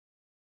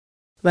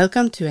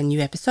Welcome to a new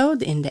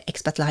episode in the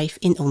Expat Life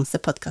in Odense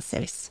podcast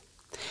series.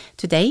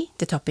 Today,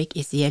 the topic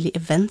is yearly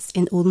events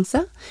in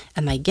Odense,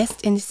 and my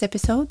guest in this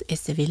episode is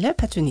Seville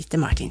Petronite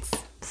Martins.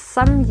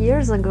 Some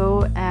years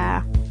ago,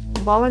 a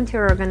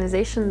volunteer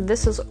organization,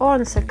 This is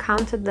Odense,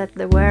 counted that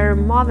there were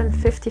more than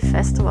 50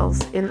 festivals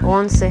in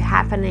Odense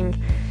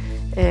happening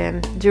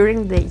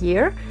during the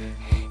year.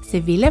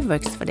 Seville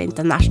works for the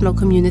international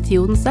community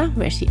Odense,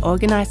 where she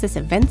organizes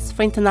events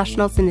for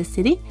internationals in the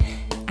city,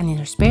 and in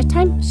her spare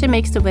time, she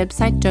makes the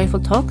website Joyful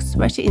Talks,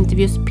 where she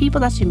interviews people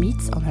that she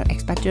meets on her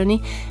expat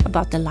journey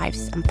about their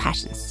lives and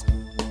passions.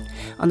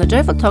 On the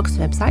Joyful Talks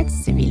website,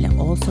 Seville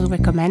also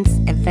recommends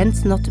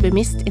events not to be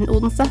missed in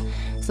Odense,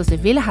 so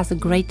Seville has a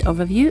great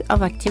overview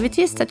of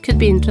activities that could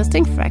be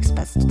interesting for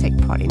expats to take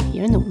part in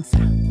here in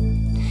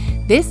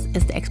Odense. This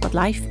is the Expat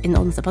Life in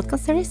Odense podcast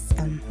series,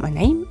 and my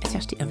name is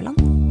Kjersti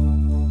Øverland.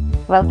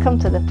 Welcome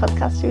to the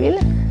podcast, Seville.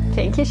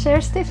 Thank you,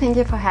 Kjersti. Thank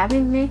you for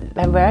having me.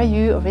 And where are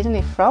you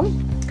originally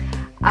from?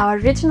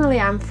 Originally,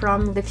 I'm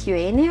from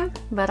Lithuania,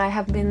 but I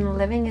have been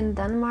living in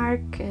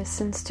Denmark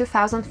since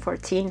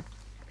 2014.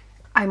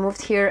 I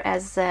moved here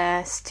as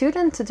a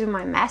student to do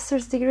my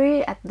master's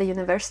degree at the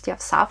University of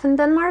Southern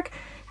Denmark,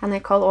 and I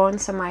call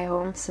Odense my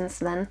home since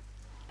then.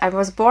 I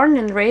was born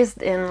and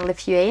raised in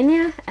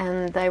Lithuania,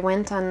 and I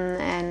went on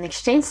an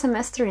exchange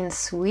semester in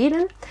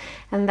Sweden,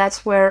 and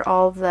that's where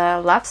all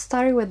the love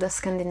story with the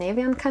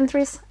Scandinavian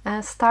countries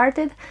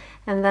started.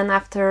 And then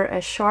after a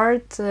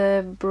short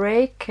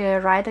break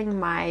writing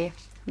my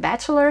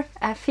bachelor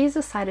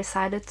thesis, I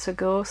decided to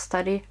go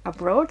study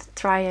abroad,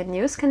 try a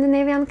new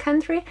Scandinavian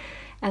country,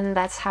 and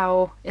that's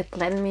how it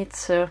led me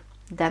to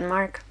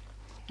Denmark.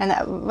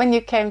 And when you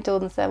came to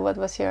Odense, what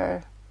was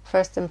your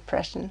first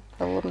impression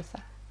of Odense?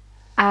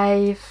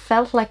 I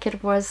felt like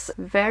it was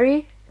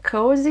very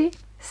cozy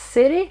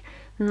city,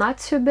 not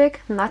too big,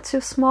 not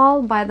too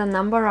small. By the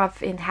number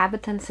of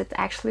inhabitants, it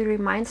actually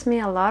reminds me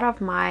a lot of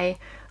my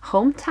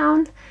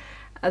hometown.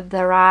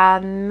 There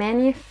are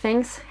many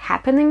things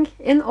happening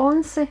in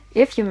Odense,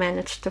 if you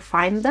manage to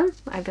find them.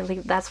 I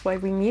believe that's why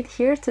we meet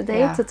here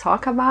today to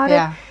talk about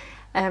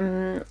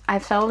it. I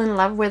fell in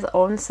love with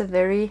Odense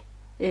very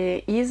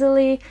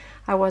easily.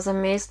 I was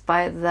amazed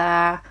by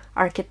the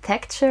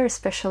architecture,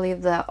 especially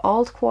the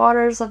old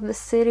quarters of the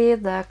city,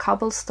 the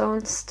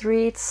cobblestone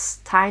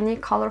streets, tiny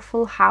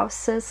colorful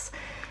houses.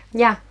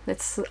 Yeah,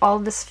 it's all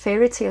this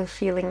fairy tale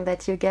feeling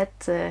that you get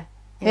in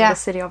the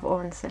city of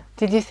Odense.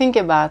 Did you think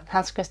about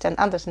Hans Christian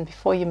Andersen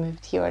before you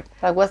moved here?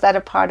 Like, was that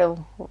a part of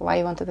why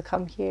you wanted to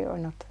come here or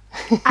not?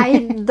 I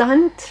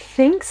don't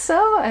think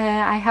so.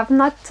 I have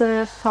not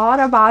thought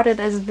about it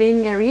as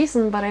being a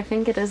reason, but I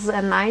think it is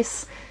a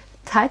nice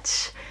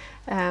touch.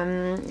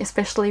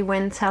 Especially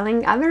when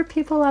telling other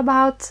people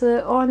about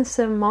Odense.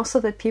 Most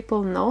of the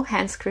people know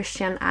Hans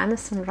Christian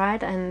Andersen,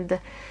 right? And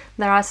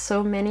there are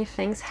so many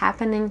things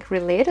happening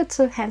related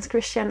to Hans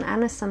Christian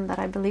Andersen that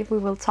I believe we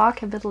will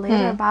talk a bit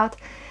later about.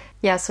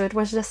 Yeah, so it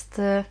was just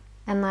a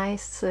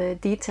nice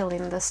detail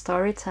in the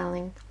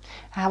storytelling.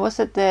 How was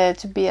it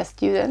to be a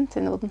student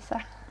in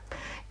Odense?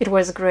 It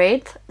was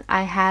great.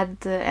 I had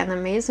an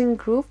amazing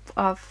group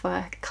of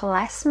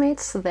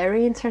classmates,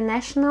 very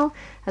international,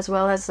 as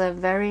well as a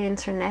very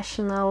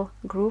international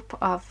group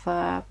of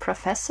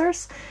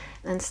professors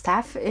and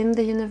staff in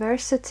the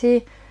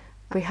university.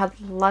 We had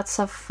lots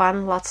of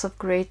fun, lots of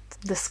great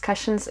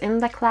discussions in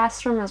the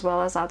classroom as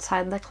well as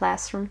outside the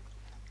classroom.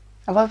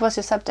 And what was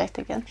your subject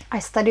again? I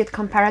studied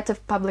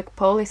comparative public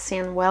policy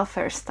and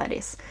welfare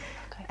studies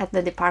at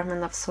the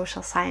Department of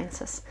Social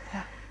Sciences.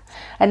 Yeah.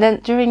 And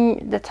then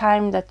during the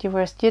time that you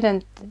were a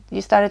student,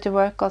 you started to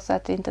work also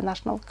at the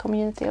international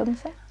community,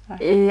 Odense?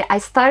 I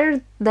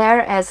started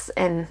there as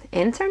an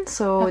intern,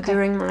 so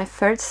during my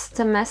first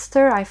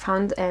semester I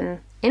found an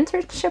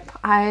internship.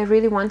 I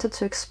really wanted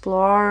to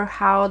explore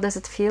how does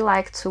it feel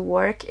like to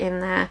work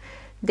in a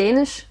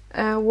Danish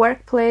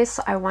workplace.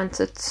 I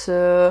wanted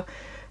to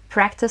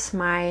practice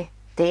my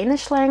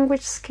Danish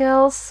language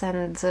skills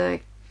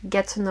and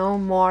get to know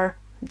more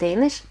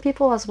Danish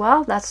people as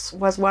well. That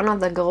was one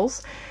of the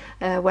goals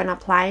when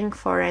applying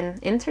for an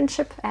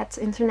internship at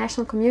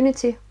International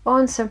Community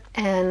Odense.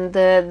 And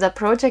the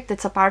project,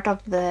 it's a part of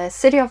the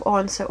city of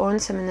Odense,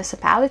 Odense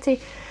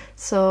municipality.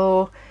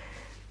 So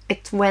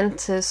it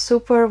went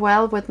super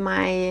well with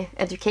my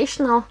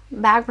educational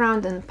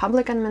background in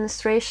public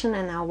administration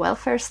and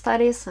welfare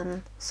studies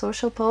and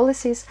social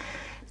policies.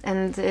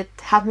 And it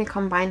helped me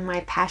combine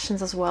my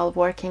passions as well,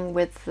 working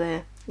with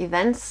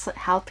events,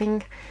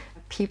 helping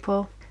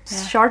people.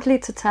 Shortly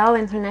to tell,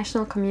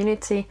 International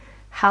Community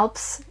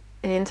helps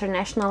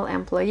international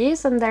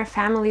employees and their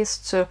families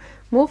to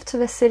move to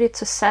the city,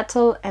 to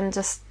settle and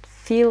just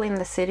feel in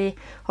the city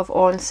of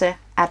Odense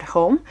at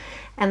home.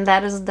 And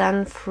that is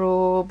done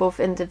through both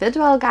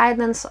individual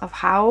guidance of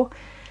how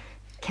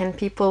can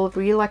people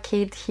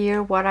relocate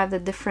here, what are the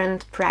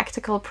different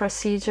practical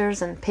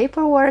procedures and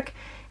paperwork.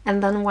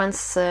 And then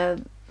once a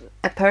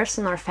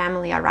person or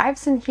family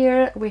arrives in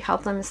here, we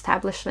help them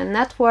establish a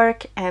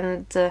network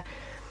and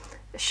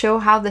show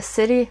how the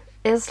city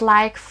is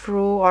like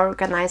through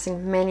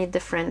organizing many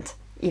different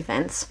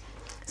events.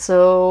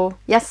 So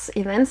yes,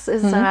 events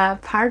is a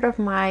part of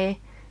my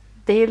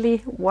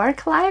daily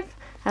work life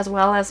as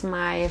well as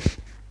my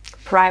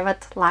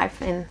private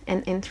life and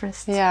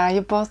interests. Yeah,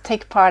 you both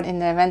take part in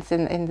the events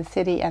in the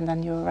city and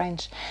then you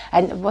arrange.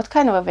 And what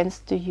kind of events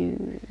do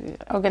you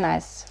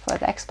organize for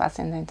the expats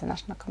in the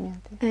international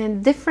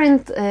community?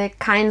 Different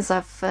kinds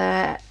of.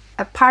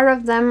 A part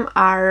of them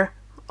are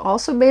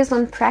also based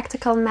on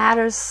practical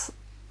matters,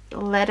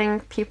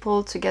 letting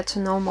people to get to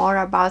know more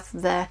about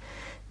the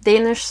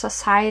Danish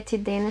society,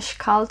 Danish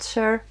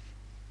culture,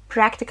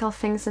 practical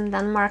things in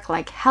Denmark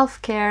like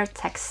healthcare,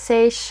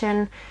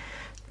 taxation,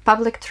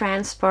 public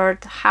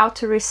transport, how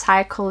to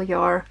recycle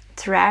your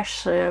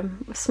trash,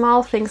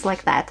 small things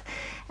like that.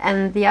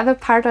 And the other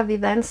part of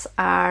events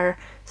are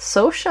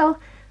social,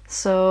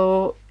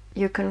 so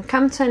you can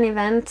come to an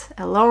event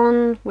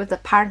alone, with a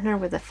partner,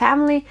 with a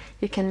family.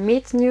 You can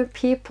meet new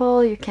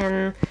people, you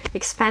can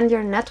expand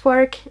your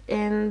network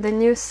in the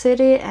new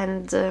city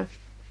and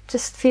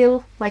just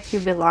feel like you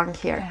belong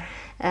here. Yeah.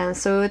 And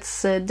so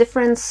it's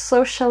different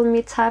social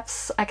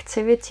meetups,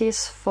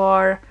 activities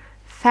for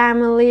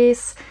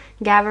families,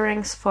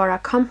 gatherings for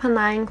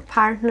accompanying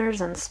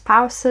partners and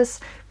spouses,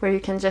 where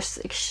you can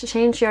just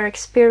exchange your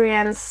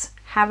experience,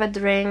 have a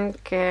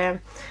drink,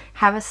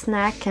 have a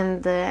snack,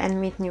 and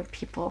meet new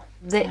people.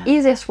 The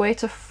easiest way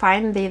to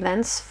find the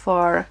events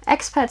for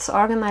expats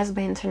organized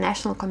by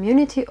International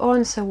Community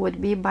Odense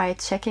would be by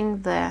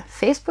checking the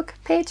Facebook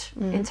page,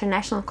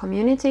 International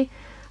Community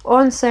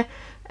Odense,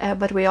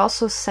 but we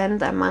also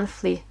send a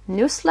monthly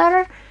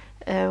newsletter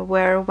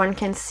where one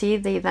can see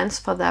the events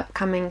for the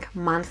upcoming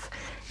month.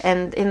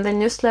 And in the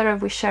newsletter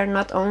we share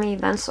not only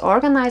events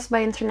organized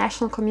by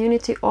International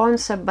Community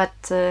Odense, but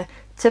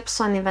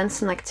tips on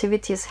events and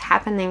activities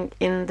happening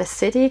in the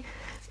city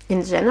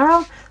in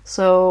general.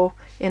 So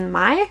in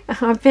my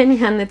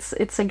opinion,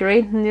 it's a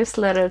great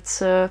newsletter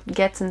to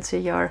get into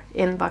your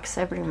inbox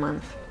every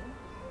month.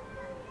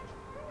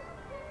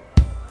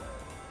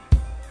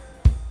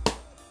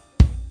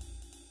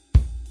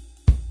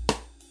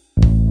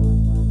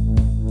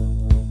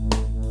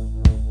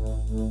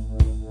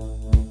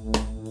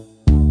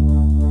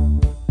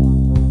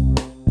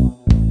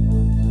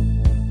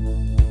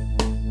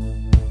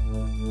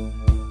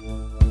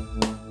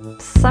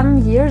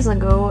 Some years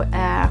ago,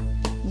 a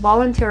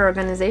volunteer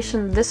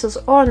organization, This is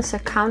Odense,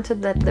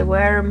 counted that there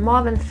were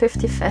more than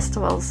 50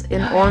 festivals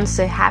in Odense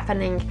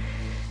happening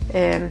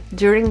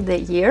during the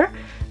year.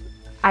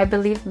 I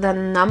believe the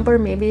number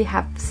maybe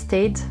have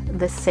stayed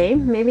the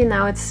same. Maybe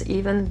now it's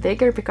even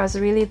bigger, because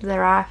really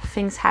there are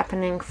things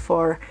happening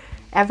for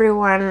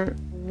everyone,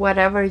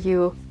 whatever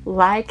you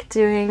like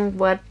doing,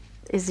 what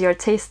is your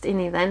taste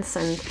in events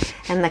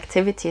and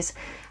activities.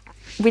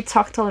 We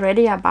talked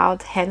already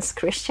about Hans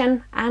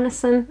Christian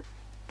Andersen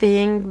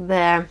being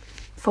the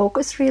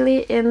focus really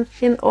in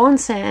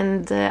Odense,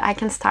 and I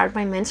can start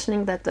by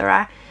mentioning that there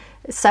are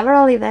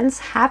several events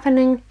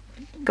happening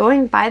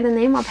going by the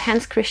name of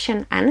Hans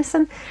Christian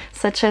Andersen,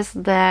 such as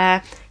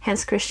the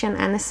Hans Christian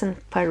Andersen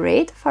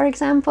Parade, for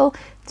example.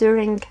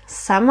 During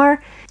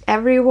summer,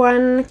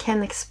 everyone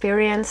can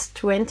experience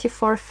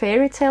 24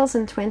 fairy tales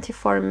in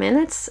 24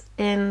 minutes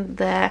in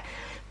the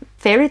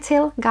Fairy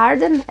Tale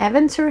Garden,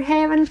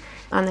 Eventyrhaven,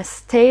 on a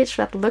stage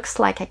that looks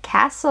like a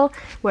castle,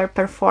 where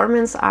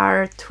performers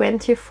are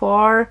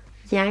 24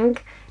 young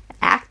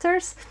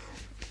actors.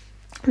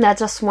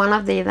 That's just one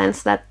of the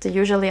events that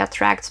usually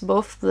attracts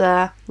both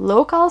the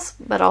locals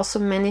but also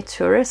many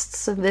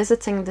tourists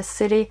visiting the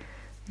city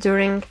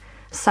during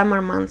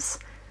summer months.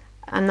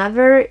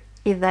 Another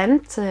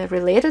event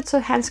related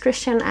to Hans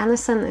Christian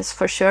Andersen is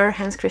for sure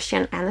Hans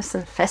Christian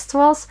Andersen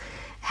festivals,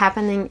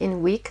 happening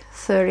in week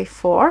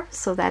 34,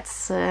 so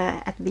that's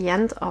at the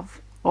end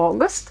of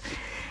August.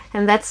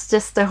 And that's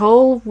just a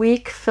whole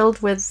week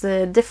filled with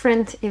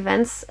different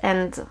events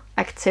and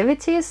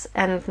activities,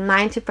 and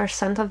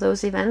 90% of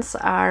those events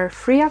are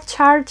free of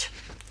charge.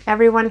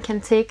 Everyone can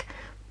take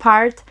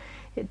part.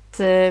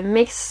 It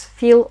makes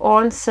feel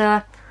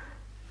Odense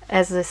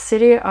as a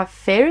city of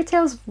fairy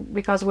tales,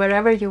 because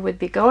wherever you would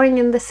be going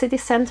in the city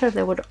center,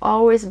 there would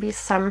always be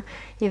some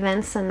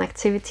events and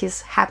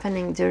activities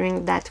happening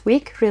during that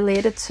week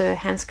related to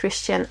Hans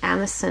Christian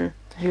Andersen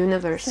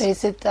universe. So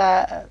is it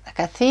like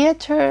a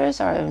theaters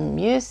or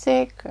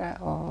music,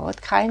 or what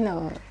kind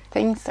of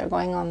things are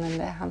going on in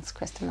the Hans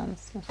Christian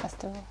Andersen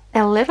festival?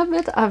 A little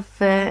bit of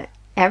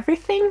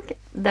everything.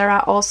 There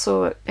are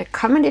also a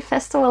comedy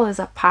festival is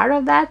a part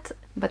of that,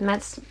 but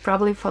that's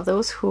probably for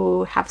those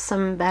who have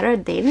some better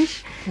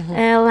Danish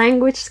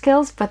language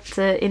skills. But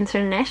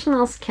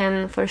internationals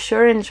can for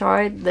sure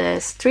enjoy the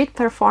street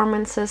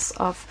performances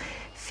of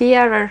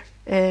theater,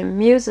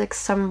 music,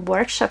 some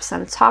workshops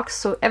and talks.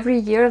 So every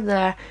year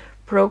the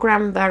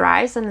program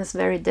varies and is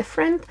very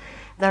different.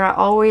 There are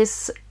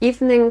always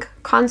evening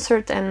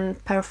concert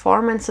and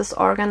performances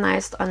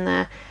organized on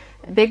a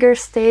bigger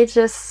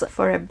stages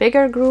for a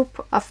bigger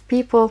group of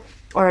people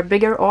or a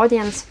bigger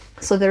audience.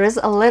 So there is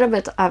a little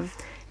bit of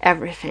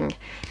everything.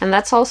 And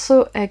that's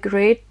also a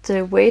great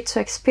way to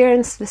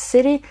experience the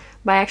city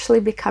by actually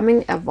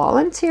becoming a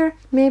volunteer,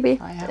 maybe,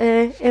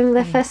 in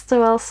the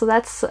festival. So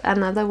that's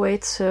another way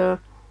to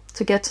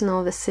get to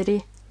know the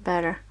city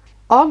better.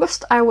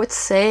 August, I would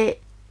say,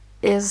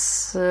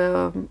 is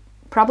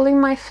probably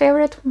my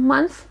favorite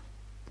month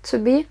to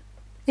be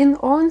in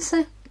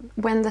Odense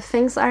when the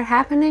things are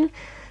happening.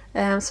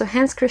 So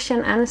Hans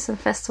Christian Andersen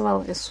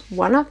Festival is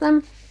one of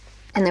them.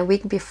 And a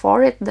week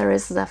before it, there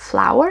is the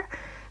Flower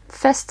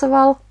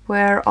Festival,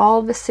 where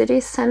all the city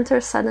center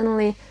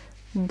suddenly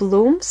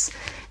blooms,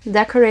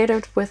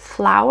 decorated with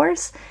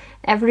flowers.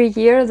 Every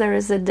year there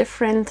is a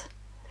different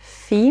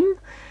theme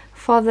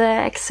for the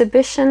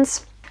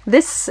exhibitions.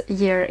 This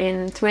year,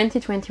 in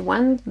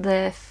 2021,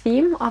 the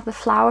theme of the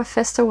Flower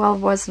Festival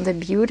was the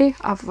beauty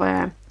of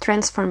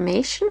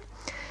transformation.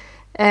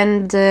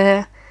 And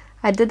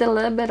I did a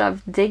little bit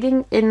of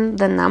digging in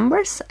the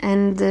numbers,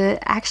 and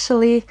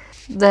actually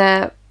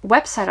the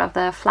website of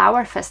the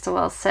Flower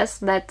Festival says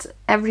that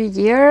every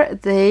year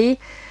they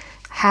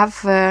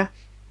have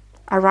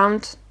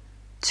around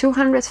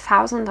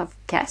 200,000 of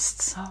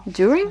guests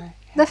during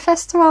the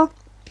festival.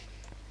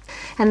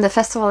 And the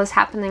festival is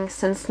happening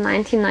since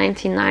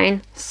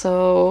 1999,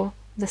 so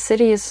the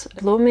city is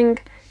blooming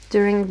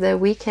during the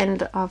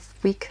weekend of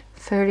week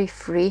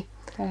 33,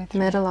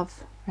 middle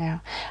of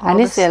August.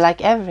 And it's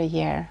like every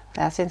year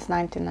since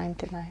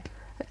 1999.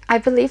 I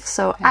believe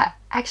so.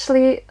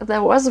 Actually,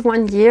 there was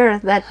one year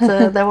that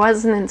there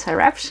was an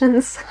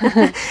interruptions,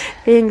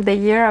 being the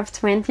year of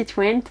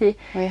 2020.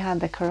 We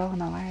had the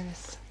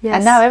coronavirus. Yes.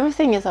 And now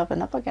everything is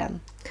open up again.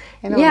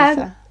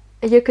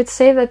 You could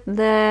say that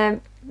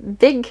the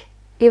big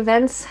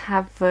events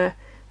have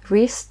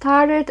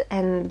restarted,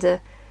 and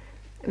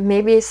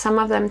maybe some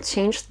of them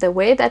changed the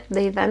way that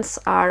the events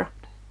are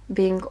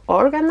being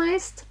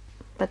organized.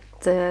 But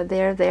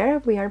they're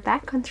there. We are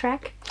back on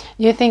track.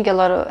 You think a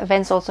lot of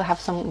events also have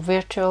some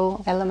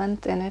virtual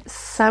element in it?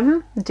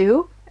 Some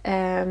do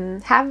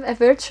have a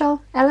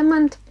virtual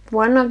element.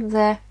 One of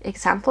the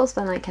examples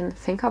that I can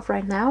think of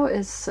right now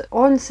is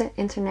Odense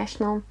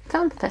International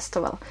Film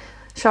Festival,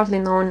 shortly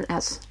known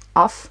as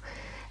OFF.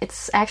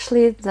 It's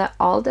actually the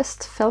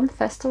oldest film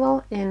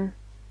festival in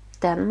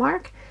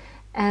Denmark,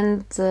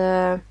 and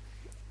the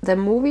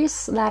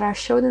movies that are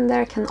shown in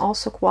there can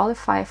also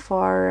qualify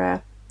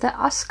for the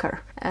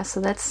Oscar.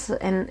 So that's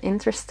an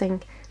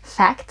interesting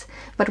fact.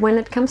 But when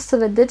it comes to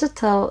the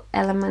digital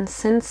element,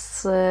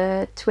 since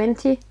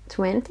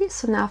 2020,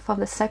 so now for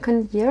the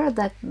second year,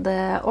 that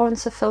the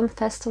Odense Film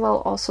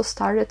Festival also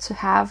started to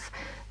have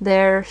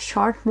their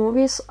short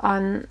movies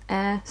on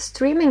a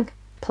streaming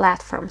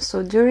platform.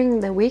 So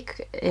during the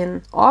week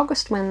in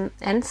August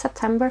and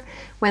September,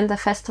 when the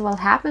festival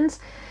happens,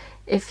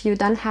 if you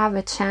don't have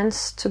a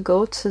chance to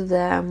go to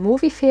the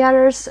movie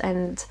theaters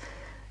and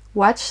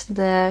watch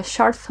the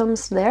short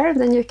films there,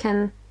 then you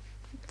can,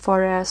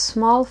 for a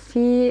small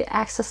fee,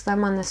 access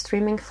them on a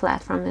streaming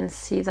platform and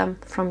see them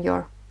from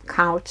your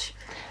couch.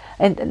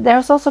 And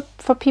there's also,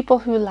 for people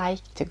who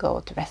like to go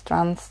to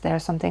restaurants,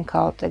 there's something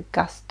called the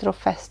Gastro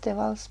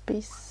Festival,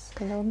 Spis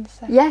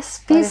Odense.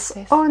 Yes,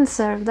 Spis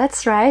Odense,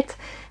 that's right.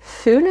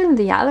 Funen,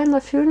 the island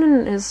of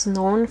Funen, is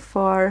known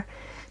for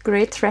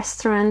great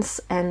restaurants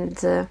and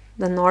the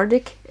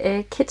Nordic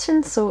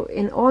kitchen. So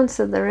in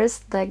Odense there is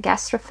the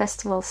Gastro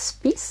Festival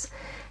Spis,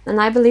 and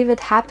I believe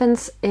it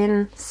happens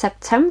in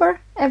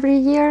September every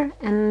year,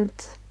 and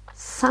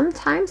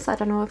sometimes, I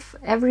don't know if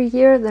every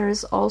year, there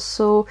is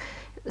also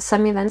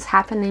some events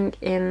happening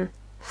in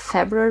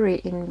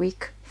February in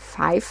week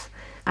 5,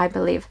 I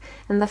believe.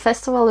 And the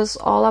festival is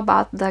all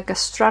about the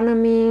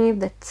gastronomy,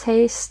 the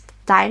taste,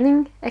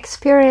 dining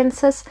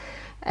experiences,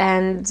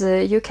 and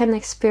you can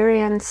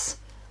experience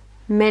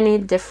many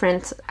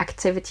different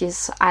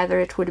activities. Either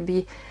it would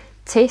be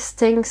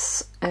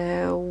tastings,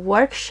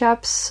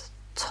 workshops,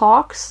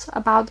 talks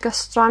about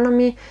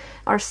gastronomy,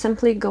 or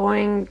simply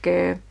going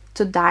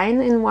to dine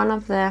in one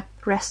of the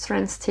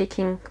restaurants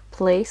taking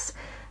place.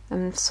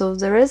 So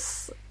there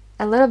is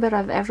a little bit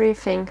of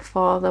everything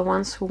for the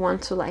ones who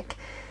want to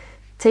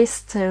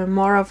taste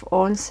more of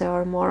Odense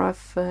or more of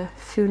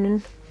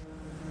Funen.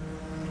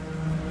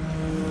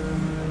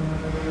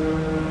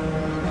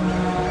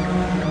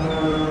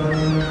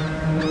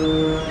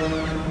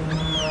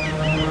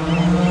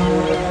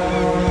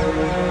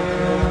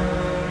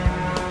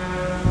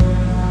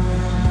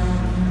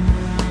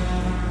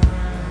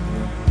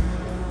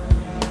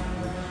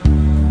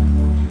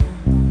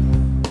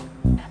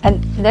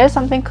 And there's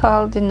something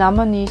called the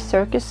Namony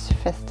Circus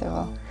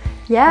Festival.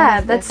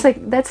 Yeah, that's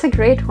a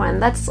great one.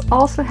 That's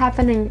also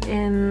happening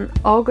in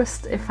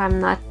August, if I'm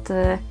not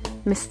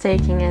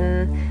mistaken.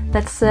 And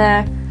that's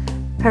a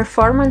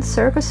performance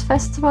circus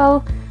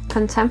festival,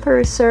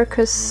 contemporary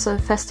circus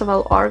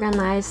festival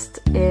organized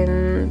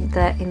in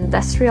the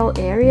industrial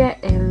area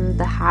in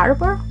the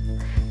harbor,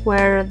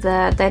 where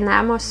the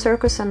Dynamo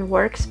Circus and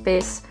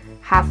Workspace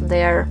have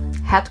their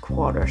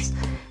headquarters.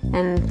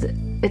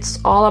 And it's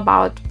all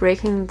about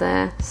breaking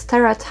the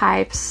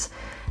stereotypes,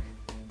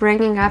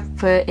 bringing up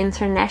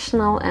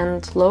international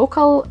and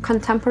local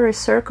contemporary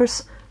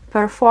circus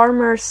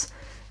performers,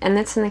 and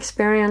it's an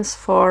experience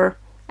for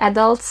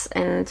adults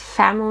and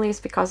families,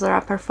 because there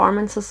are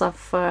performances of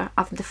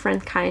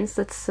different kinds.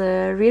 It's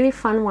a really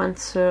fun one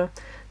to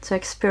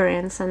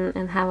experience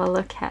and have a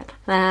look at.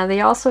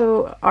 They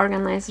also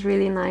organize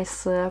really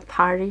nice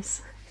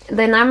parties.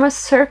 Dynamo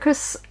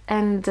Circus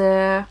and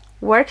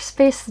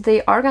Workspace,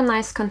 they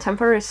organize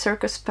contemporary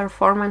circus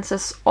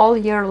performances all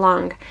year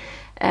long.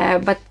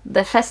 But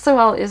the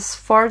festival is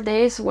 4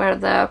 days where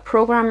the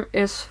program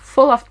is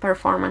full of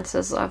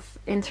performances of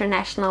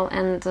international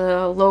and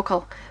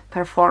local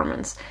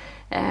performance.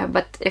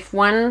 But if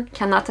one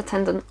cannot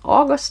attend in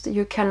August,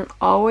 you can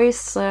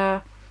always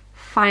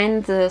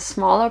find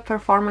smaller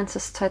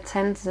performances to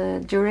attend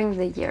during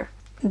the year.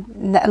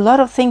 A lot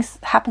of things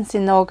happens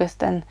in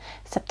August and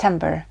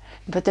September,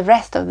 but the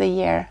rest of the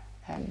year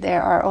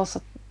there are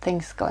also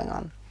things going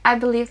on. I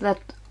believe that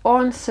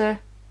Odense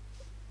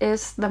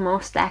is the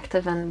most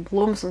active and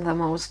blooms the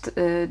most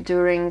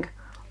during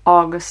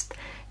August.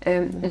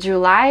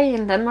 July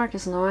in Denmark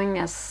is known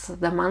as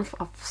the month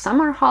of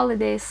summer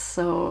holidays,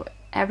 so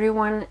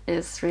everyone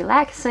is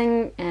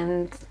relaxing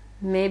and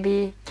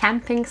maybe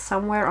camping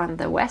somewhere on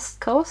the west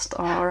coast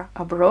or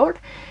abroad.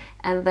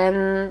 And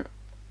then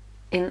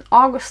in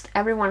August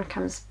everyone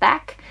comes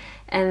back,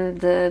 and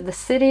the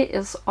city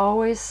is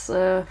always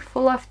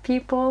full of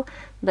people.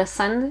 The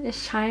sun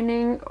is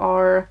shining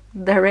or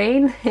the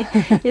rain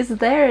is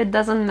there, it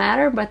doesn't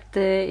matter, but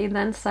the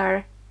events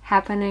are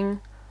happening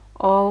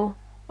all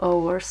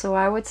over. So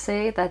I would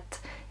say that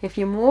if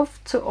you move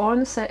to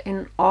Odense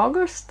in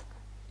August,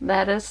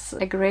 that is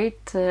a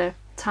great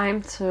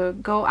time to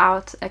go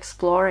out,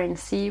 explore and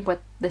see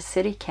what the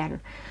city can.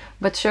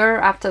 But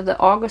sure, after the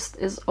August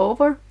is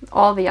over,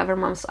 all the other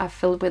months are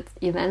filled with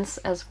events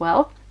as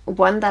well.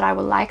 One that I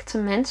would like to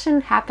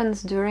mention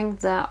happens during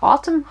the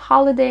autumn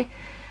holiday,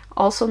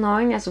 also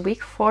known as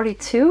Week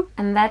 42,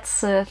 and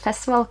that's a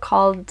festival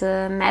called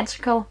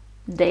Magical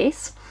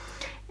Days.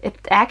 It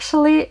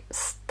actually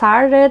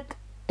started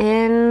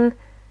in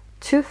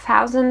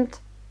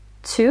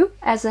 2002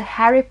 as a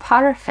Harry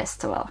Potter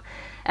festival,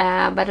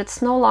 but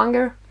it's no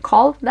longer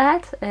called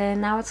that.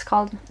 Now it's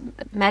called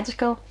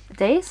Magical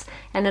Days,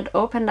 and it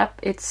opened up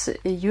its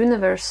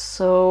universe,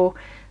 so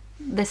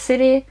the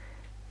city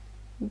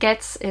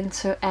gets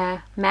into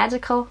a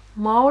magical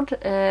mode.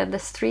 The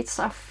streets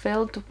are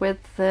filled with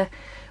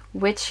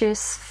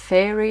witches,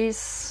 fairies,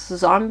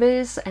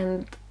 zombies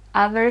and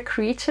other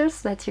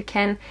creatures that you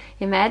can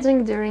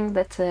imagine during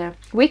that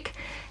week.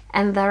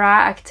 And there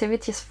are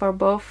activities for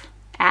both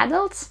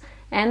adults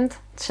and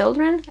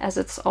children, as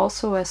it's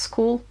also a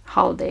school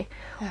holiday.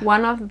 Yeah.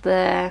 One of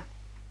the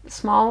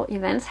small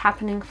events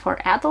happening for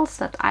adults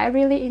that I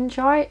really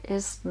enjoy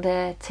is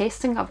the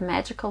tasting of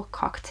magical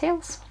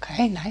cocktails.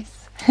 Okay, nice.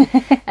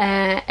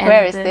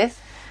 Where is this?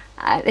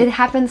 It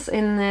happens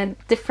in a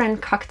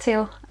different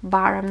cocktail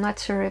bar. I'm not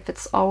sure if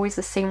it's always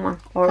the same one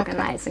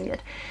organizing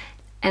it.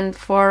 And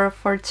for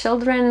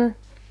children,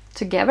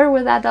 together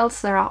with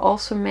adults, there are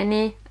also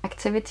many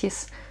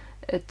activities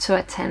to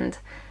attend.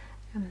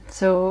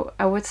 So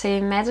I would say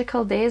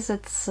Magical Days,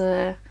 it's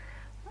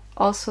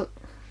also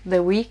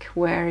the week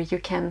where you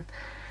can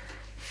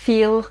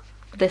feel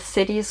the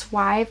city's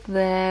vibe,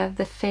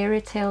 the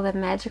fairy tale, the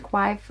magic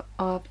vibe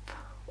of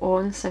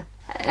Odense.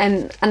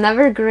 And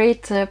another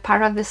great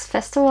part of this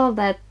festival,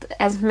 that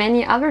as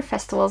many other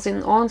festivals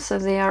in Odense,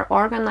 they are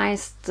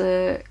organized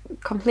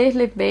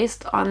completely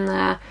based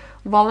on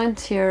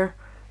volunteer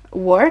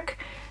work.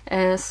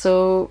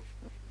 So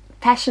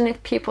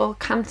passionate people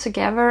come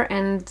together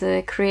and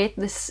create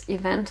this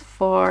event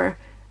for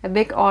a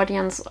big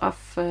audience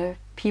of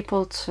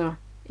people to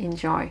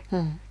enjoy.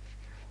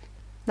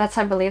 That's,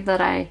 I believe,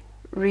 that I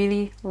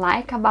really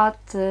like about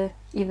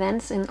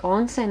events in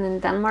Odense and in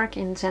Denmark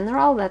in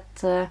general,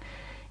 that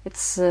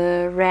it's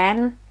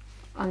ran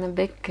on a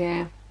big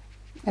a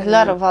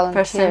lot of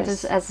volunteers.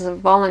 Percentage as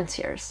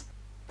volunteers.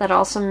 That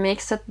also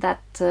makes it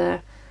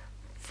that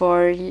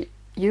for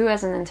you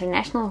as an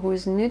international who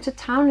is new to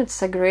town,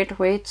 it's a great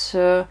way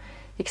to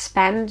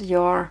expand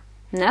your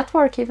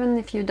network. Even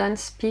if you don't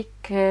speak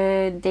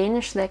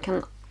Danish, there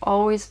can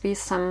always be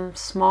some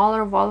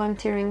smaller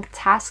volunteering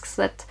tasks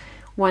that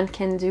one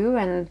can do,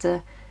 and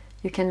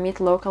you can meet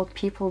local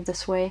people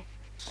this way.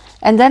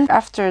 And then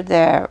after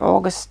the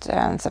August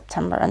and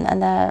September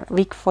and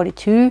week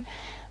 42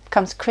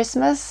 comes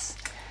Christmas,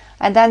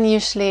 and then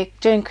usually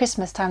during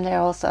Christmas time there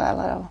are also a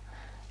lot of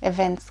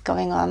events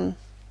going on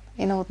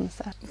in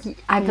Odense.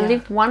 I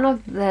believe one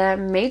of the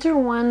major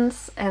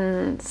ones,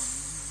 and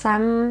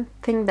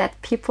something that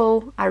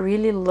people are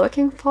really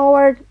looking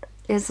forward,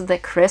 is the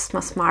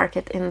Christmas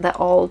market in the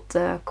old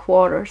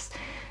quarters.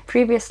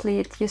 Previously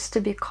it used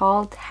to be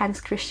called Hans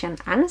Christian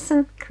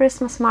Andersen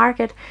Christmas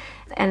Market,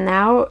 and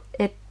now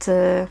it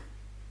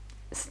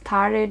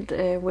started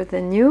with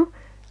a new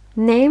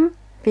name,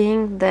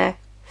 being the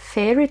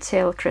Fairy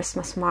Tale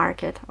Christmas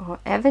Market, or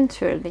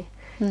Eventyrlig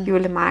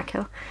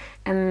Julemarked.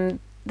 And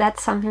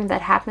that's something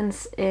that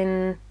happens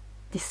in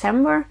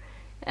December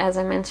as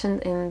I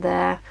mentioned, in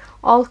the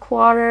old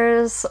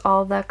quarters,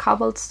 all the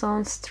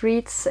cobblestone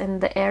streets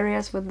and the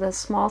areas with the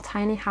small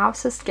tiny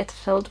houses get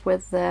filled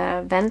with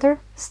the vendor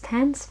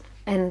stands,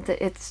 and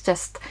it's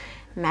just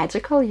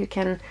magical. You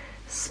can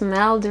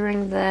smell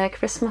during the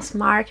Christmas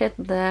market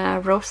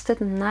the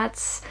roasted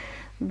nuts,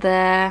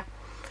 the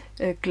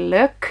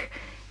glögg,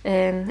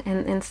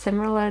 and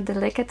similar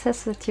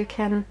delicacies that you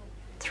can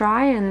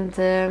try, and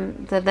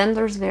the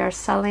vendors, they are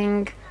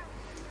selling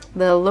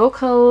the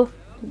local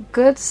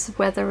goods,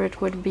 whether it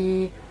would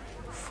be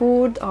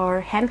food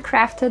or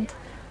handcrafted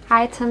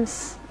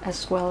items,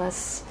 as well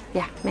as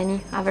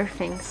many other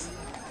things.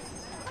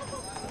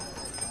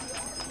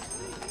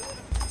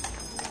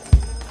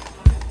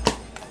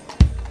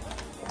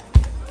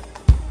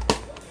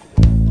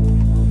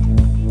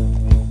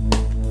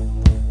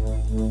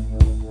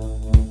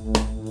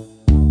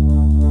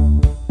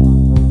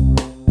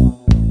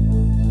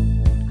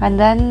 And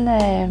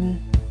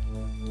then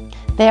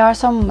there are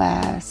some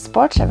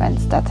sports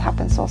events that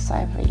happens also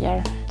every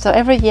year. So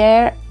every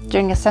year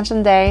during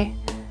Ascension Day,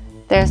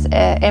 there's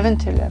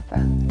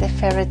Eventyrløpet, the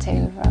fairy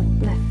tale run.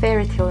 The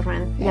fairy tale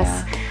run,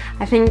 yes.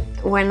 I think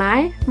when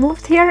I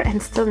moved here,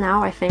 and still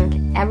now, I think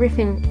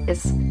everything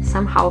is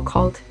somehow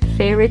called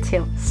fairy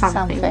tale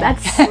something.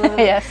 That's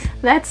yes.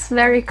 That's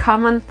very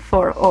common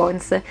for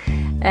Odense.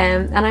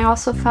 And I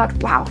also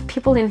thought, wow,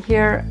 people in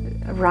here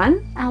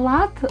run a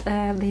lot,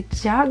 they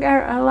jog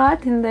a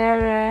lot in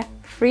their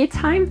free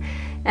time,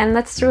 and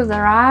that's true.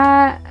 There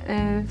are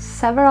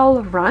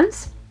several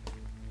runs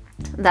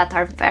that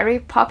are very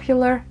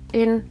popular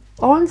in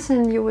Odense,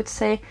 and you would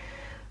say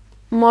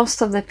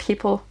most of the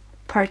people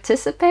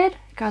participate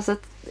because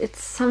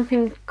it's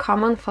something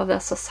common for the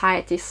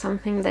society,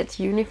 something that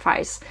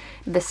unifies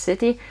the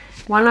city.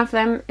 One of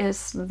them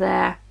is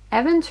the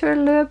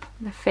Eventyrløp,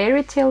 the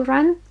fairy tale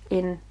run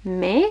in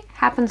May,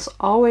 happens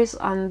always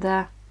on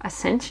the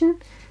Ascension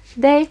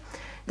Day.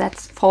 That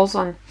falls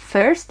on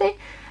Thursday.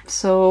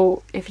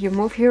 So if you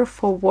move here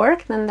for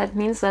work, then that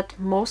means that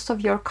most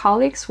of your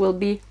colleagues will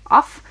be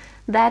off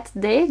that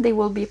day. They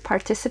will be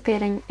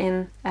participating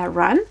in a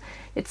run.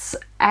 It's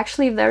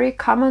actually very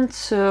common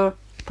to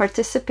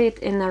participate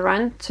in a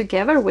run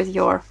together with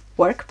your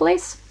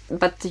workplace,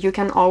 but you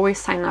can always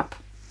sign up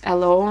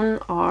alone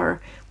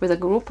or with a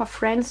group of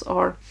friends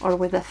or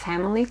with a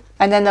family.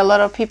 And then a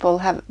lot of people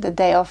have the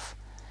day off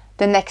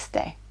the next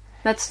day.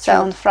 That's true.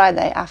 So on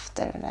Friday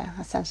after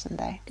the Ascension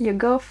Day. You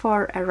go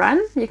for a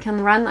run. You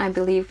can run, I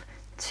believe,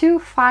 2,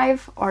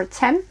 5 or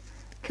 10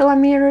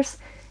 kilometers.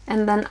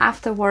 And then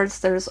afterwards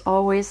there's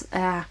always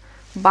a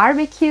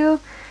barbecue.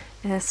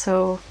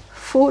 So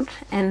food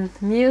and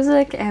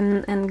music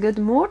and good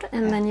mood.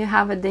 And then you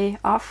have a day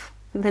off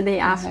the day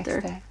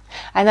after.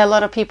 And a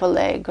lot of people,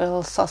 they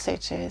grill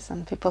sausages,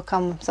 and people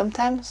come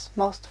sometimes,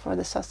 most for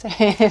the sausage.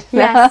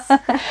 Yes.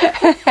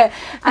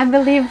 I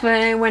believe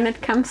when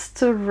it comes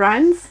to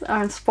runs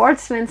or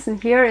sports events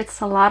in here,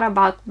 it's a lot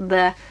about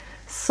the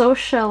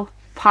social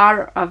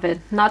part of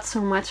it, not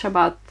so much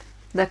about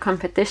the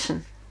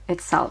competition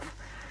itself.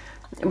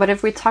 But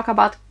if we talk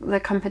about the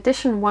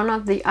competition, one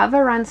of the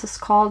other runs is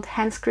called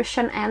Hans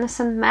Christian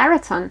Andersen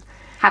Marathon,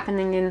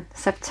 happening in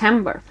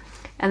September.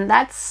 And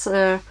that's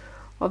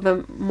of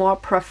the more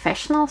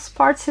professional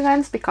sports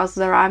events, because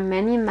there are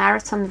many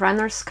marathon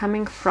runners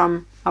coming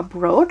from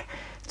abroad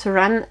to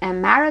run a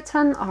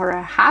marathon or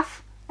a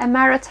half a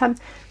marathon,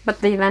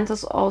 but the event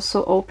is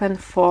also open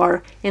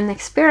for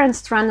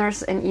inexperienced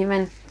runners and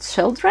even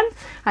children.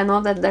 I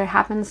know that there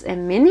happens a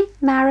mini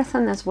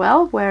marathon as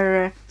well,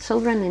 where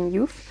children and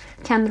youth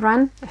can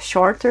run a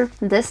shorter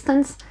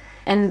distance,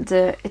 and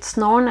it's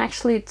known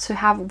actually to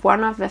have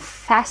one of the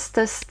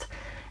fastest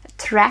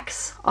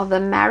tracks of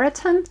the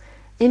marathon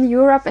in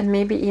Europe and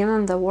maybe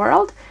even the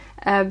world,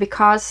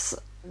 because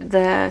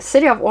the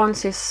city of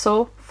Odense is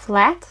so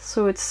flat,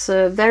 so it's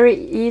very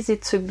easy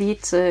to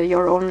beat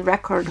your own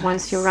record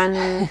once you run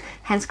in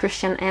Hans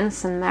Christian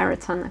Andersen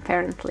Marathon,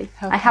 apparently.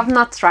 Okay. I have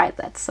not tried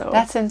that, so...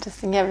 That's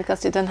interesting, yeah,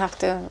 because you don't have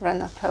to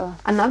run uphill.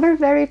 Another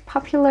very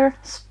popular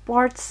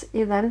sports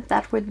event,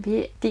 that would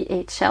be the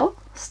HL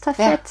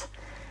Stafette.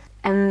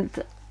 Yeah.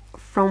 And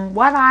from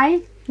what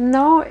I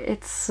know,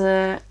 it's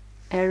a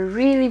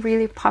really,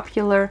 really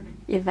popular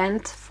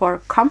event for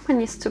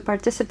companies to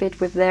participate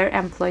with their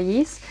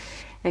employees,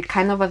 a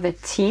kind of a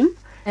team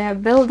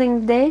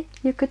building day,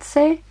 you could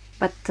say.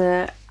 But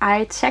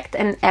I checked,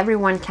 and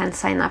everyone can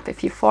sign up.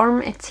 If you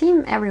form a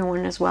team,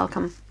 everyone is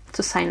welcome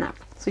to sign up.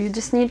 So you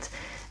just need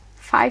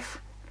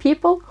 5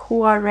 people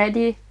who are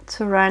ready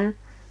to run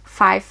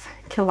 5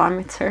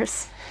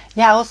 kilometers.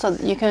 Yeah, also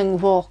you can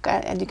walk,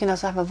 and you can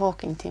also have a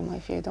walking team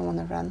if you don't want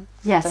to run.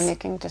 Yes. Then you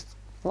can just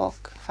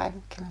walk 5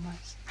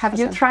 kilometers. Have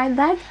you tried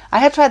that? I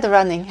have tried the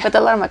running, but a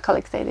lot of my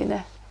colleagues, they did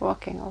the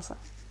walking also.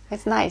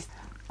 It's nice.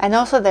 And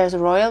also there's a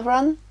Royal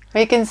Run,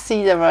 where you can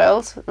see the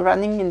royals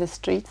running in the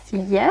streets.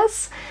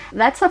 Yes,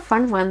 that's a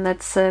fun one.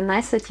 That's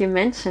nice that you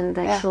mentioned,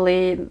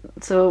 actually. Yeah.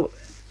 So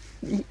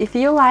if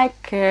you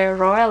like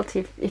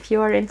royalty, if you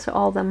are into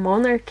all the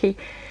monarchy,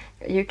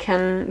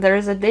 there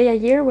is a day a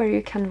year where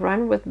you can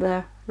run with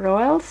the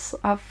royals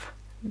of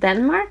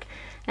Denmark.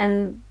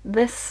 And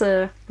this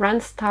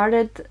run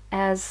started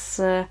as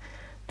the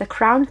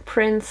Crown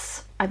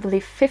Prince, I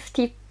believe,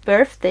 50th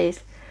birthday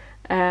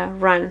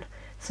run.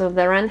 So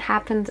the run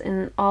happened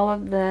in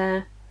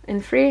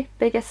 3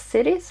 biggest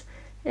cities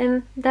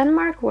in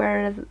Denmark,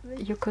 where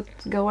you could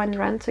go and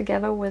run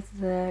together with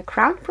the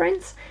Crown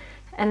Prince.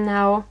 And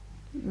now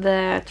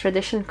the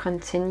tradition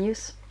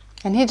continues.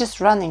 And he just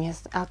running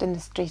out in the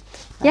street.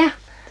 Yeah,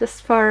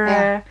 just for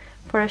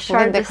a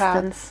short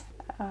distance.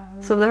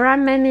 So there are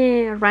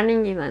many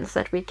running events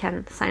that we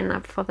can sign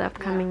up for the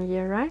upcoming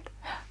year, right?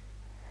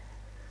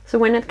 So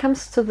when it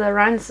comes to the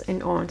runs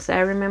in Odense, I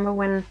remember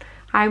when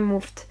I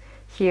moved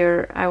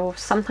here, I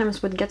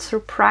sometimes would get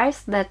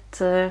surprised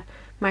that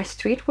my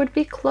street would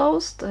be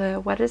closed.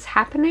 What is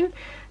happening?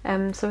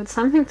 So it's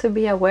something to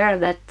be aware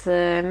that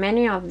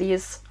many of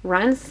these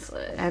runs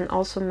and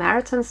also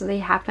marathons, they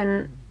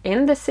happen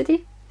in the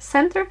city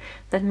center.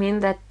 That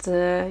means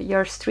that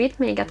your street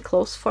may get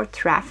closed for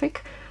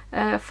traffic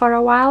for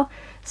a while.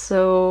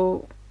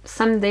 So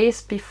some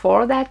days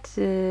before that,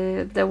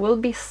 there will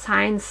be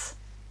signs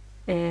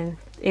in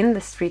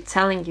the street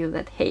telling you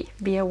that, hey,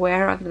 be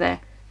aware of the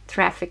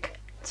traffic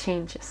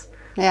changes.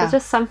 Yeah. So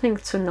just something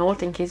to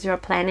note in case you're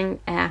planning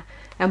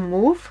a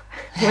move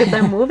with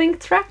a moving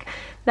truck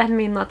that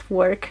may not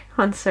work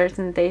on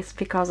certain days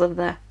because of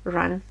the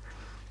run.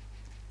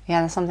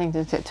 Yeah, that's something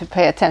to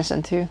pay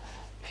attention to.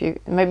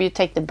 Maybe you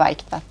take the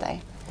bike that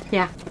day.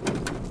 Yeah.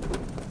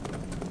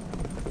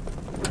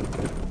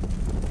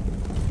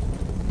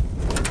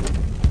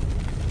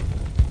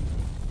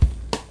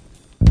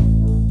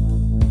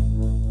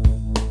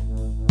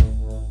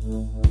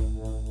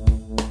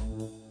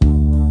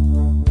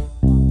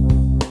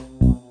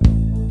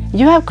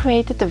 You have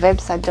created the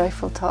website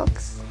Joyful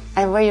Talks,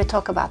 and where you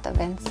talk about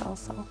events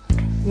also.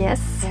 Yes.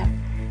 Yeah.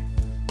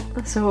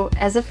 So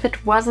as if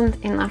it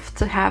wasn't enough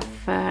to have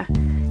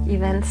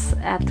events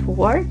at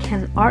work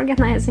and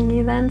organizing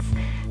events,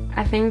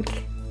 I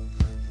think,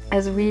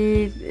 as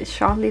we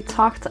shortly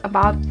talked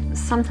about,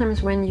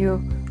 sometimes when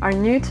you are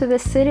new to the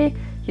city,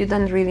 you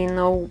don't really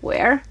know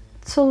where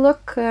to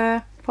look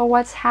for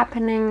what's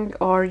happening,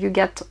 or you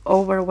get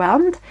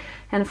overwhelmed.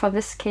 And for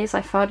this case,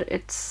 I thought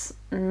it's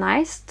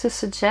nice to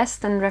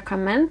suggest and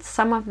recommend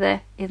some of the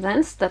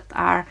events that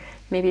are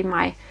maybe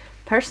my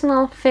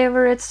personal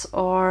favorites,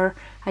 or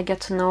I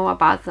get to know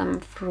about them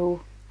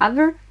through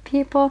other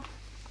people.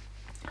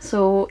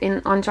 So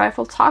on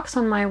Joyful Talks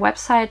on my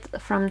website,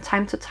 from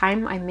time to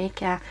time I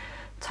make a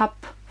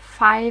top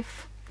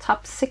 5,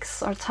 top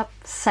 6 or top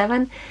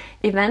 7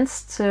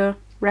 events to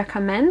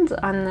recommend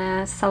on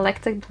a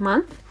selected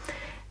month,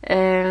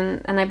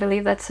 and I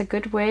believe that's a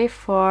good way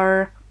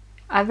for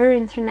other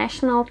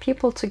international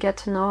people to get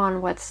to know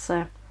on what's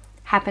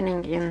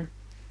happening in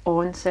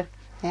Odense,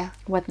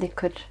 what they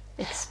could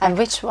expect. And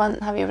which one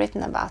have you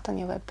written about on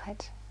your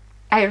webpage?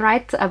 I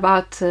write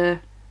about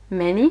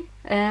many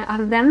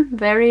of them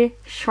very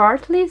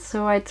shortly,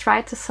 so I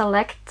try to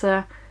select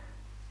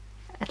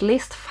at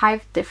least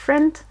 5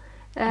 different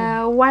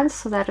ones,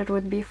 so that it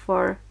would be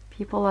for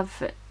people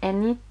of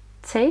any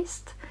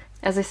taste.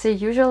 As I say,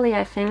 usually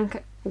I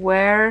think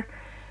where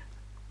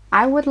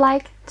I would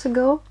like to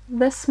go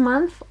this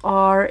month,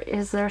 or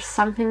is there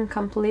something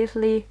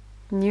completely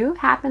new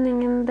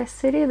happening in the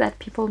city that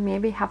people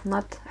maybe have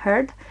not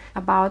heard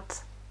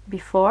about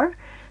before.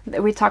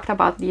 We talked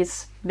about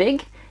these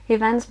big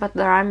events, but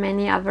there are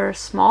many other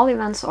small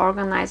events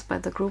organized by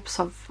the groups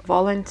of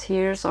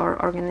volunteers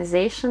or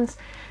organizations.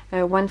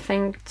 One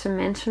thing to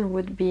mention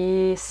would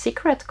be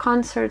secret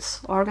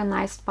concerts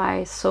organized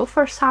by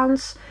Sofer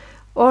Sounds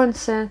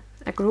Odense,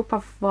 a group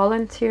of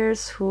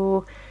volunteers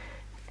who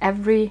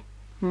every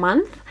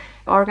month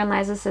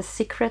organizes a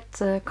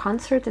secret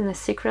concert in a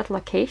secret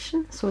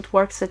location. So it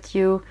works that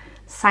you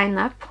sign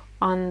up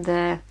on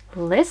the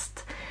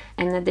list,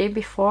 and the day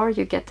before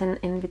you get an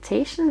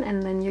invitation,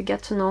 and then you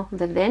get to know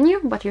the venue,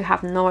 but you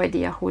have no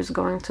idea who is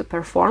going to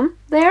perform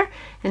there,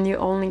 and you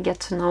only get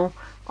to know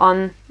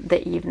on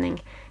the evening.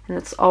 And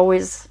it's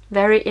always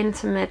very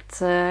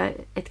intimate.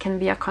 It can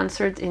be a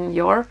concert in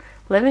your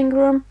living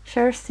room,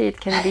 Kirsty. It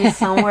can be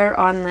somewhere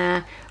on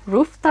a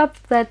rooftop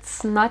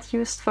that's not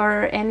used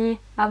for any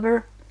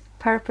other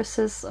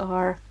purposes,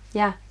 or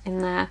in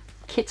the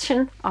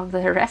kitchen of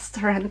the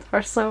restaurant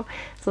or so.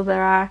 So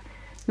there are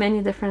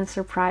many different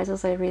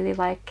surprises. I really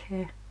like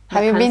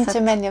Have you been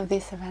to many of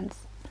these events?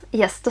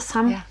 Yes, to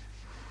some. Yeah.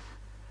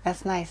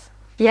 That's nice.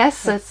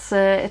 Yes,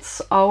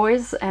 it's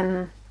always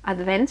an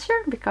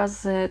adventure,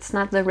 because it's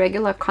not the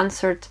regular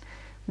concert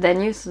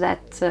venues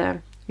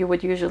that you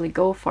would usually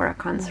go for a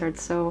concert.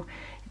 So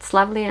it's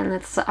lovely, and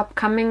it's an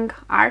upcoming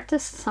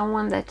artist,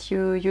 someone that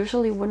you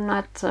usually would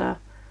not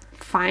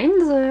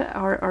find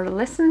or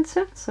listen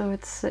to. So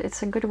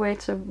it's a good way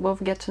to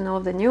both get to know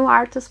the new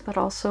artist, but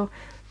also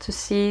to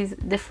see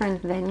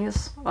different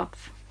venues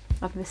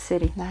of the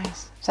city.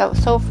 Nice.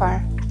 So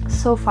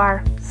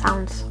far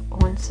sounds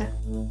Odense.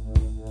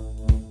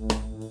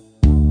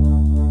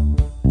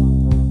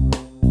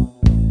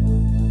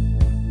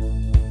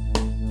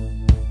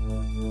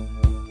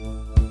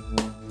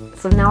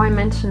 So now I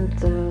mentioned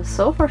the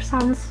Sulphur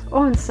Sounds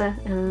Odense,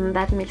 and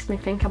that makes me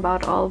think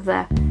about all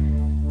the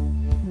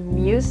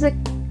music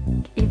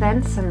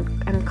events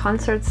and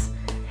concerts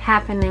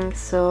happening.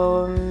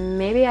 So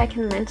maybe I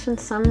can mention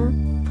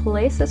some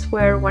places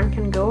where one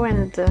can go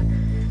and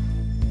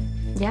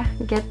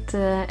get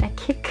a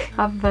kick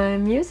of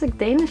music,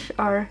 Danish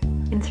or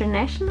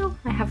international.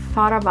 I have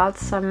thought about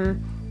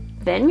some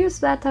venues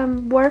that are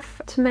worth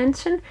to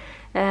mention.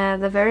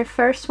 The very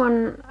first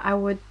one I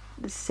would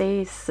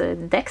say is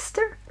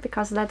Dexter,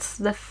 because that's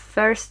the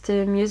first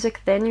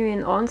music venue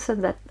in Odense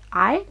that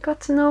I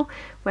got to know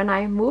when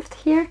I moved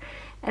here.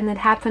 And it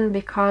happened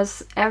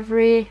because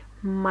every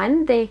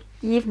Monday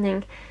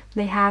evening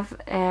they have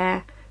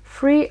a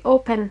free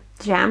open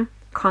jam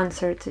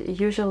concert,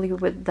 usually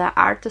with the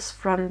artists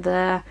from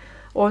the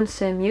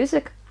Odense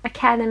Music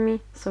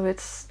Academy. So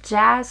it's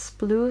jazz,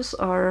 blues,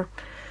 or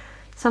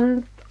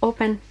some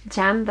open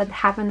jam that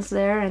happens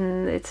there,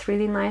 and it's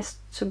really nice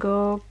to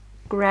go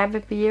grab a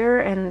beer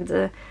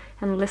and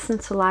listen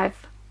to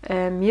live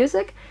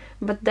music.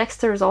 But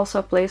Dexter is also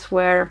a place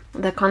where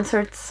the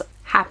concerts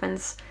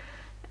happens.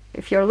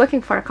 If you're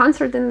looking for a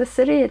concert in the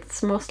city,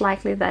 it's most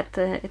likely that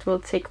it will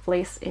take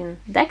place in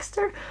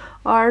Dexter,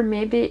 or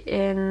maybe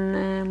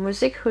in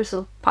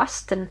Musikhuset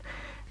Posten,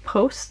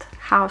 post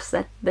house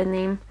that the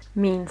name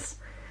means.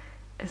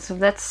 So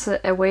that's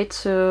a way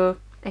to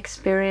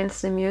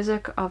experience the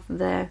music of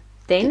the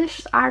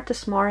Danish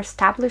artists, more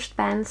established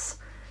bands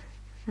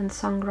and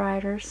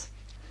songwriters.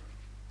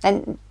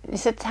 And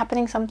is it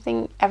happening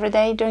something every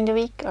day during the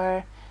week,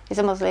 or is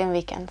it mostly on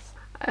weekends?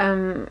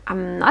 I'm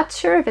not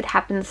sure if it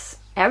happens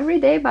every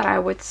day, but I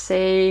would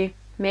say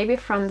maybe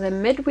from the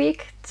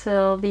midweek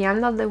till the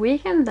end of the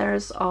weekend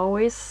there's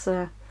always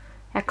a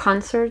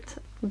concert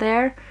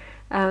there.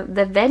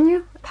 The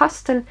venue,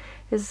 Posten,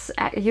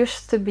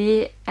 used to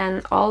be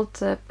an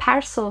old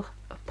parcel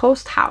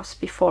post house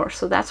before,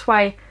 so that's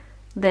why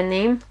the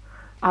name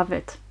of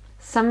it.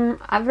 Some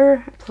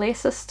other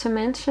places to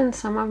mention,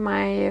 some of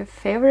my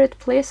favorite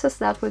places,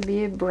 that would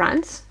be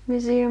Brands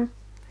Museum,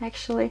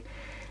 actually,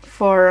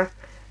 for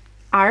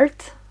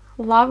art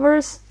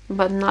lovers,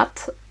 but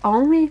not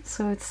only.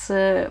 So it's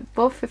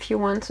both if you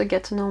want to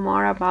get to know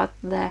more about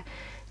the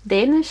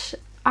Danish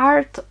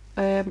art,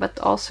 but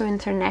also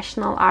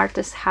international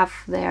artists have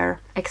their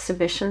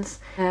exhibitions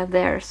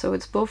there. So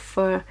it's both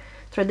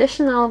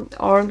traditional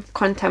or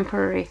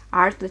contemporary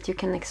art that you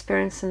can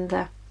experience in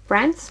the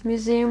Brands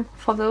Museum.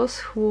 For those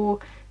who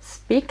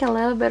speak a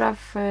little bit of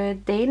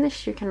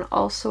Danish, you can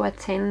also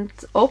attend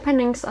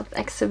openings of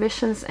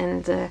exhibitions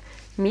and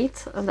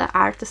meet the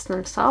artists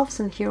themselves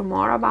and hear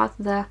more about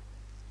the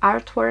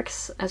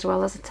artworks, as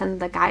well as attend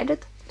the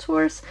guided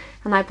tours.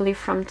 And I believe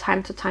from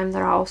time to time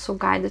there are also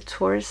guided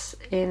tours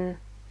in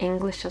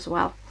English as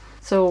well.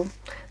 So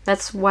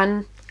that's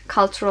one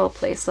cultural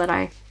place that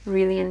I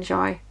really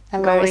enjoy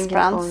going in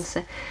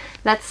Odense.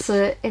 That's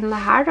in the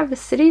heart of the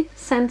city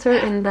center,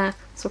 in the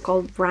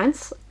so-called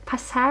Brands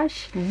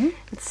Passage. Mm-hmm.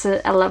 It's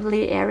a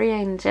lovely area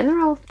in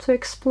general to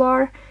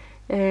explore.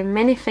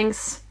 Many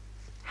things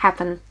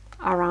happen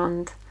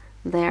around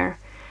there.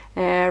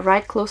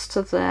 Right close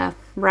to the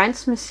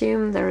Brands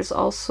Museum there is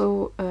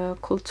also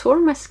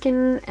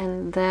Kulturmaskin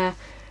and the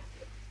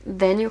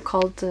venue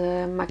called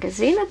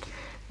Magasinet,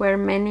 where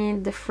many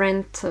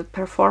different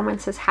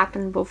performances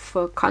happen, both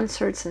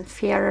concerts and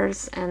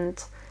theaters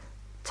and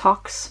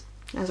talks,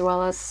 as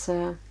well as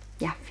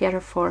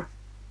theater for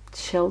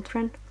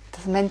children.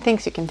 There's many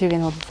things you can do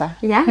in Odense.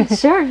 Yeah,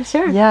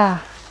 sure. Yeah.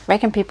 Where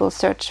can people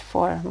search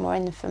for more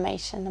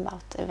information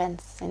about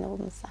events in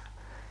Odense?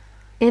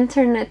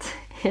 Internet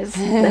is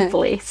the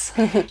place.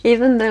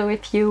 Even though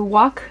if you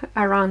walk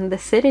around the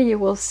city, you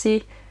will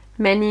see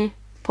many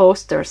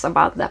posters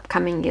about the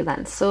upcoming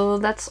events. So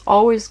that's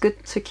always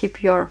good to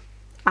keep your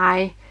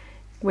eye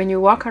when you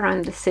walk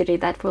around the city.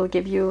 That will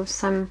give you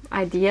some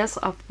ideas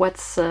of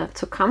what's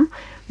to come.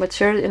 But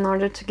sure, in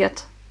order to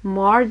get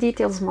more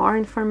details, more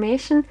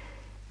information,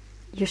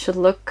 you should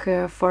look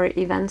for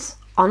events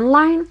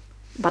online.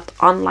 But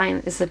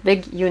online is a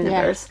big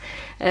universe.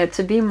 Yeah.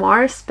 To be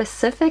more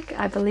specific,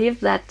 I believe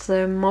that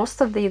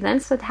most of the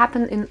events that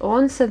happen in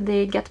Odense,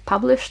 they get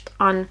published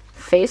on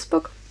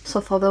Facebook. So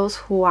for those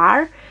who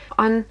are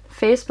on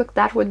Facebook,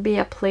 that would be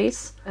a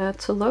place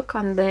to look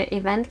on the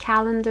event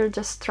calendar,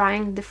 just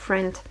trying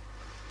different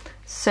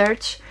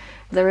search.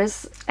 There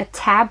is a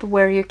tab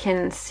where you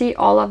can see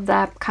all of the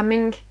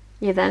upcoming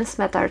events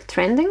that are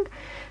trending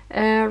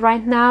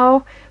right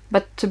now.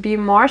 But to be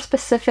more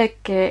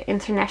specific,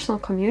 International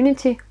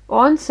Community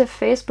Odense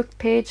Facebook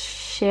page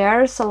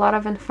shares a lot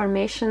of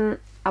information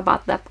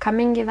about the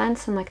upcoming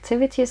events and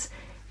activities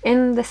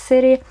in the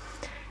city.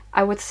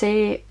 I would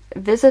say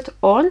visit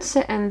Odense,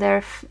 and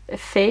their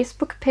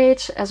Facebook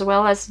page as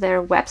well as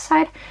their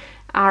website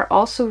are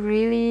also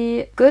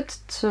really good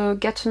to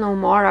get to know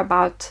more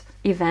about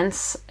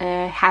events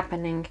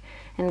happening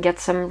and get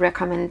some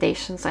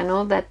recommendations. I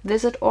know that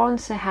Visit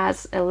Odense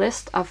has a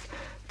list of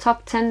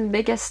top 10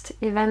 biggest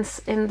events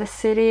in the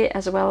city,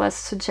 as well as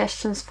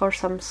suggestions for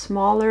some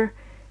smaller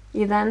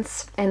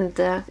events and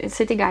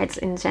city guides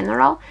in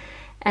general.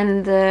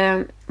 And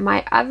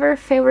my other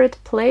favorite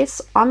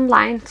place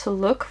online to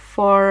look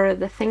for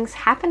the things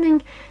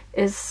happening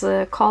is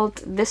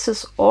called This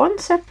is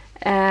Odense,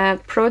 a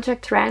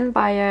project ran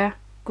by a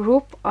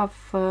group of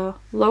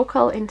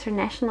local,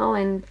 international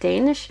and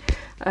Danish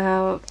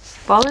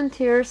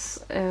volunteers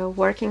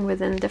working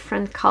within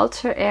different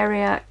culture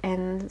area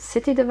and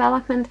city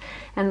development.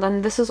 And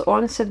on This is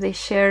Odense they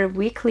share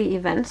weekly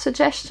event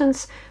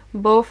suggestions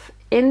both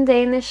in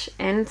Danish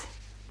and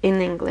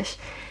in English,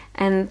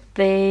 and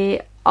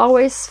they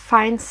always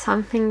find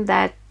something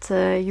that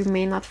you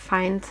may not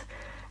find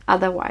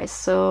otherwise.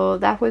 So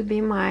that would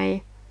be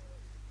my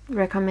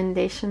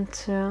recommendation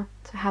to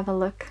have a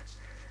look.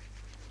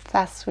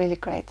 That's really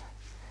great.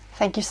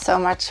 Thank you so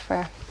much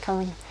for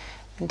coming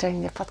and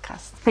doing the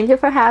podcast. Thank you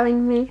for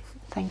having me.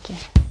 Thank you.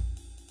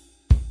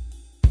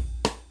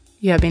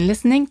 You have been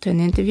listening to an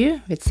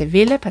interview with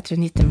Sivile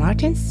Petronite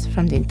Martins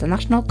from the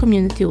International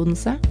Community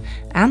Odense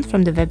and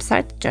from the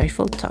website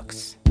Joyful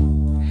Talks.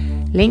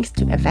 Links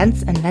to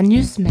events and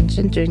venues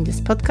mentioned during this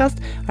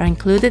podcast are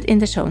included in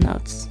the show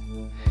notes.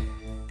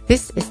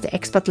 This is the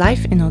Expat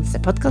Life in Odense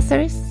podcast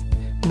series.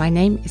 My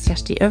name is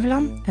Kjersti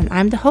Øverland, and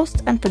I'm the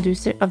host and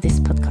producer of this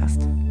podcast.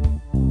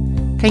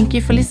 Thank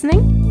you for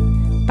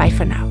listening. Bye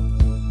for now.